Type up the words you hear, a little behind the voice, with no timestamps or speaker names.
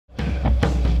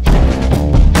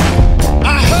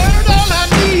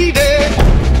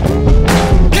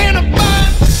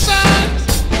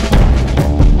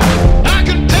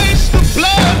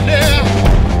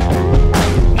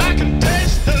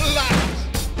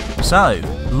So,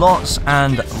 lots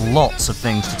and lots of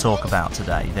things to talk about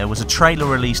today. There was a trailer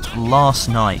released last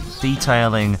night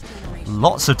detailing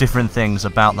lots of different things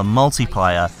about the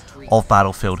multiplayer of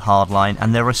Battlefield Hardline,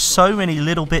 and there are so many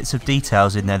little bits of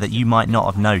details in there that you might not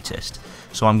have noticed.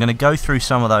 So I'm going to go through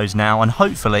some of those now, and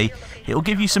hopefully it will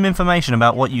give you some information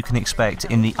about what you can expect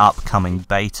in the upcoming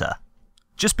beta.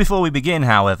 Just before we begin,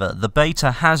 however, the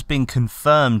beta has been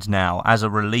confirmed now as a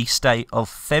release date of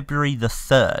February the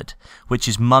 3rd, which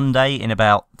is Monday in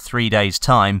about 3 days'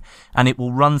 time, and it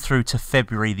will run through to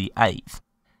February the 8th.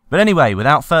 But anyway,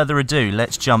 without further ado,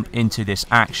 let's jump into this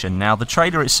action. Now, the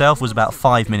trailer itself was about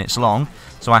 5 minutes long,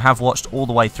 so I have watched all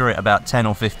the way through it about 10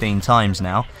 or 15 times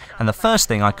now, and the first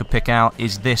thing I could pick out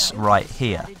is this right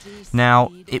here.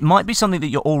 Now, it might be something that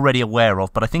you're already aware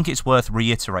of, but I think it's worth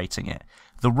reiterating it.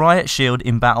 The riot shield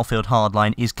in Battlefield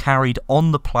Hardline is carried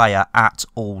on the player at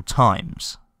all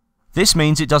times. This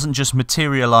means it doesn't just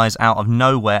materialise out of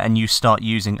nowhere and you start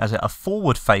using as a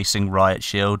forward-facing riot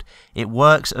shield, it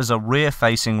works as a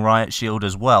rear-facing riot shield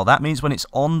as well. That means when it's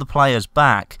on the player's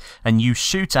back and you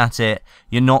shoot at it,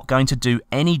 you're not going to do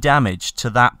any damage to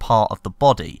that part of the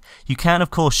body. You can of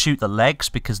course shoot the legs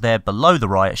because they're below the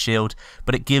riot shield,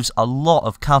 but it gives a lot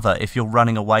of cover if you're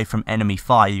running away from enemy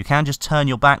fire. You can just turn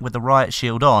your back with the riot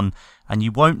shield on and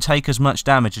you won't take as much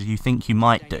damage as you think you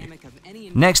might do.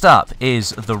 Next up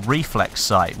is the reflex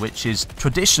sight, which is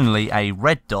traditionally a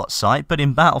red dot sight, but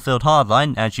in Battlefield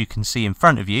Hardline, as you can see in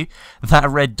front of you, that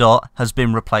red dot has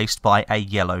been replaced by a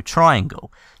yellow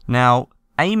triangle. Now,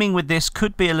 aiming with this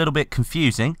could be a little bit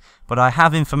confusing, but I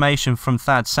have information from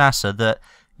Thad Sasser that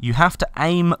you have to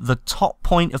aim the top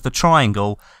point of the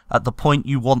triangle at the point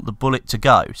you want the bullet to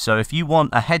go. So if you want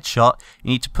a headshot,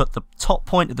 you need to put the top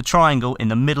point of the triangle in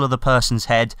the middle of the person's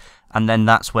head, and then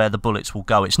that's where the bullets will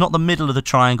go. It's not the middle of the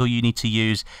triangle you need to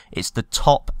use, it's the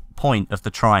top point of the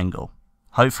triangle.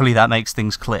 Hopefully that makes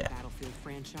things clear.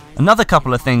 Another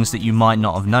couple of things that you might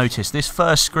not have noticed, this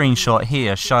first screenshot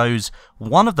here shows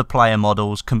one of the player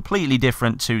models completely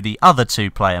different to the other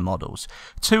two player models.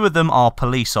 Two of them are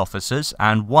police officers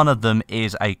and one of them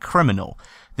is a criminal.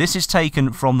 This is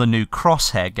taken from the new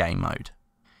Crosshair game mode.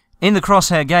 In the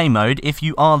Crosshair game mode, if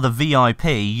you are the VIP,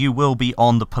 you will be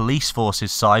on the police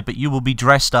force's side, but you will be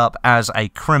dressed up as a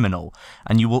criminal,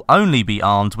 and you will only be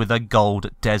armed with a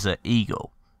gold Desert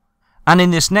Eagle. And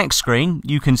in this next screen,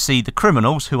 you can see the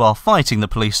criminals who are fighting the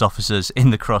police officers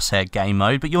in the Crosshair game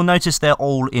mode, but you'll notice they're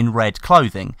all in red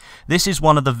clothing. This is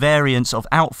one of the variants of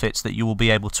outfits that you will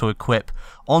be able to equip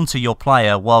onto your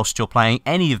player whilst you're playing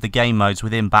any of the game modes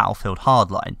within Battlefield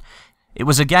Hardline. It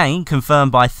was again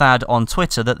confirmed by Thad on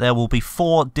Twitter that there will be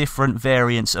 4 different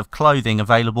variants of clothing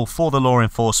available for the law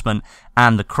enforcement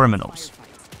and the criminals.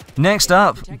 Next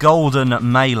up,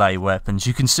 golden melee weapons.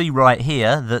 You can see right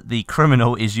here that the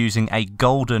criminal is using a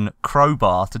golden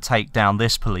crowbar to take down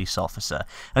this police officer.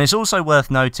 And it's also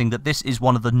worth noting that this is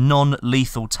one of the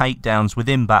non-lethal takedowns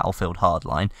within Battlefield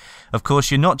Hardline. Of course,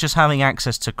 you're not just having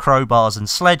access to crowbars and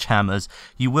sledgehammers,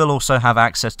 you will also have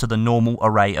access to the normal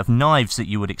array of knives that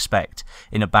you would expect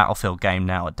in a Battlefield game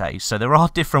nowadays. So there are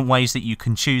different ways that you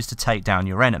can choose to take down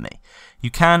your enemy. You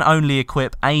can only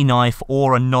equip a knife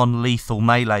or a non-lethal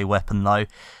melee weapon though,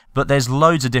 but there's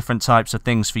loads of different types of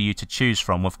things for you to choose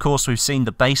from. Of course, we've seen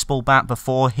the baseball bat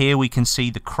before. Here we can see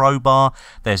the crowbar.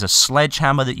 There's a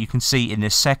sledgehammer that you can see in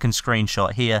this second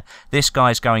screenshot here. This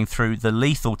guy's going through the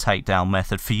lethal takedown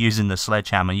method for using the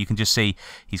sledgehammer. You can just see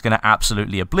he's going to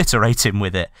absolutely obliterate him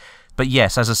with it. But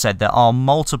yes, as I said, there are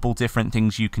multiple different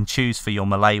things you can choose for your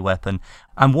melee weapon.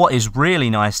 And what is really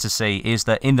nice to see is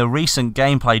that in the recent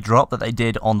gameplay drop that they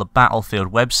did on the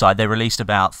Battlefield website, they released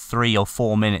about 3 or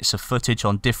 4 minutes of footage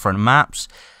on different maps.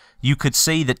 You could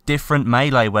see that different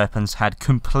melee weapons had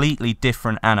completely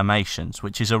different animations,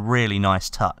 which is a really nice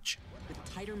touch.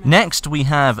 Next we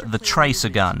have the tracer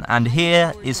gun, and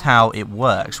here is how it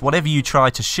works. Whatever you try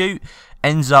to shoot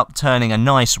ends up turning a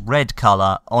nice red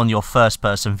colour on your first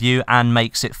person view and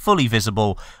makes it fully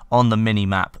visible on the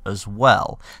minimap as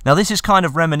well. Now this is kind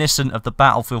of reminiscent of the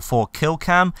Battlefield 4 kill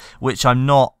cam, which I'm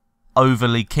not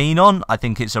overly keen on. I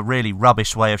think it's a really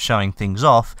rubbish way of showing things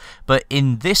off, but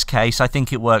in this case I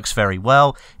think it works very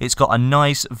well. It's got a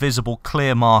nice visible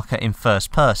clear marker in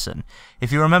first person.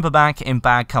 If you remember back in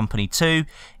Bad Company 2,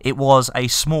 it was a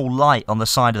small light on the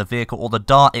side of the vehicle, or the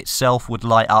dart itself would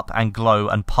light up and glow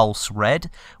and pulse red,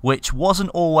 which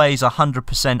wasn't always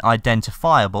 100%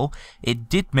 identifiable. It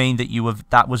did mean that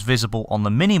that was visible on the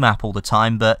minimap all the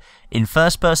time, but in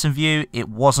first person view it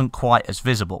wasn't quite as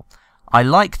visible. I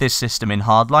like this system in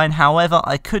Hardline, however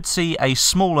I could see a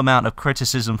small amount of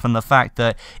criticism from the fact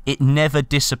that it never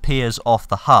disappears off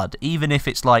the HUD. Even if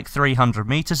it's like 300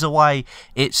 meters away,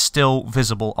 it's still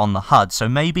visible on the HUD. So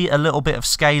maybe a little bit of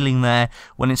scaling there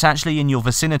when it's actually in your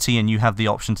vicinity and you have the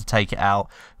option to take it out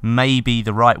may be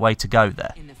the right way to go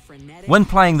there. When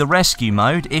playing the rescue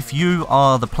mode, if you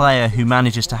are the player who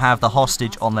manages to have the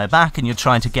hostage on their back and you're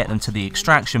trying to get them to the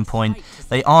extraction point,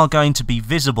 they are going to be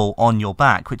visible on your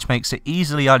back, which makes it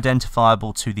easily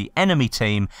identifiable to the enemy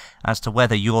team as to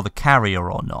whether you're the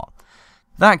carrier or not.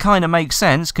 That kind of makes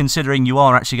sense considering you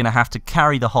are actually going to have to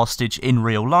carry the hostage in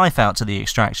real life out to the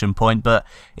extraction point, but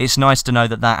it's nice to know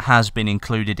that that has been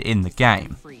included in the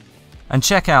game. And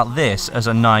check out this as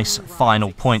a nice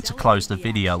final point to close the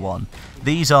video on.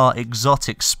 These are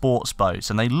exotic sports boats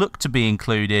and they look to be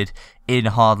included in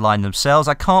Hardline themselves.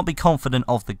 I can't be confident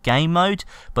of the game mode,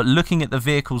 but looking at the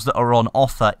vehicles that are on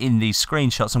offer in these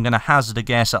screenshots, I'm going to hazard a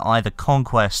guess at either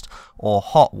Conquest or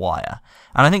Hotwire.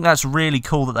 And I think that's really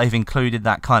cool that they've included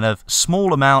that kind of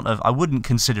small amount of, I wouldn't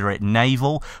consider it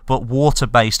naval, but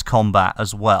water-based combat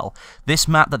as well. This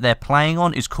map that they're playing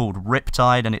on is called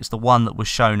Riptide, and it's the one that was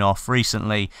shown off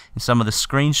recently in some of the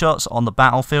screenshots on the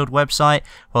Battlefield website.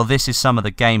 Well, this is some of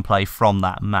the gameplay from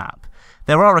that map.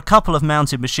 There are a couple of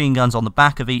mounted machine guns on the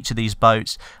back of each of these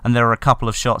boats, and there are a couple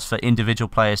of shots for individual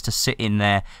players to sit in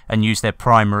there and use their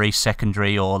primary,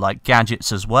 secondary or like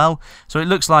gadgets as well. So it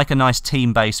looks like a nice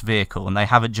team-based vehicle, and they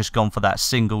haven't just gone for that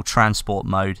single transport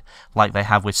mode like they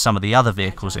have with some of the other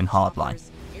vehicles in Hardline.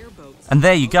 And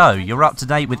there you go, you're up to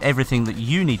date with everything that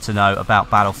you need to know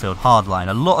about Battlefield Hardline.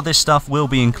 A lot of this stuff will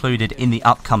be included in the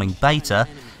upcoming beta.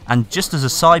 And just as a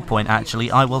side point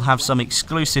actually, I will have some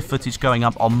exclusive footage going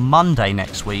up on Monday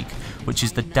next week, which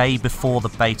is the day before the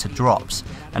beta drops.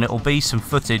 And it will be some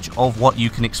footage of what you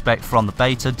can expect from the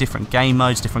beta, different game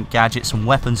modes, different gadgets and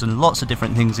weapons, and lots of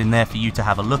different things in there for you to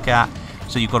have a look at,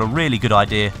 so you've got a really good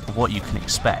idea of what you can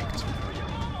expect.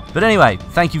 But anyway,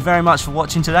 thank you very much for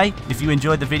watching today. If you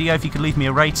enjoyed the video, if you could leave me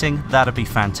a rating, that'd be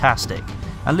fantastic.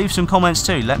 And leave some comments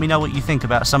too, let me know what you think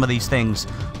about some of these things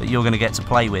that you're going to get to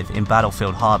play with in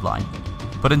Battlefield Hardline.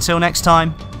 But until next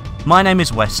time, my name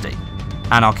is Westy,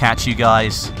 and I'll catch you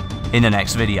guys in the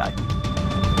next video.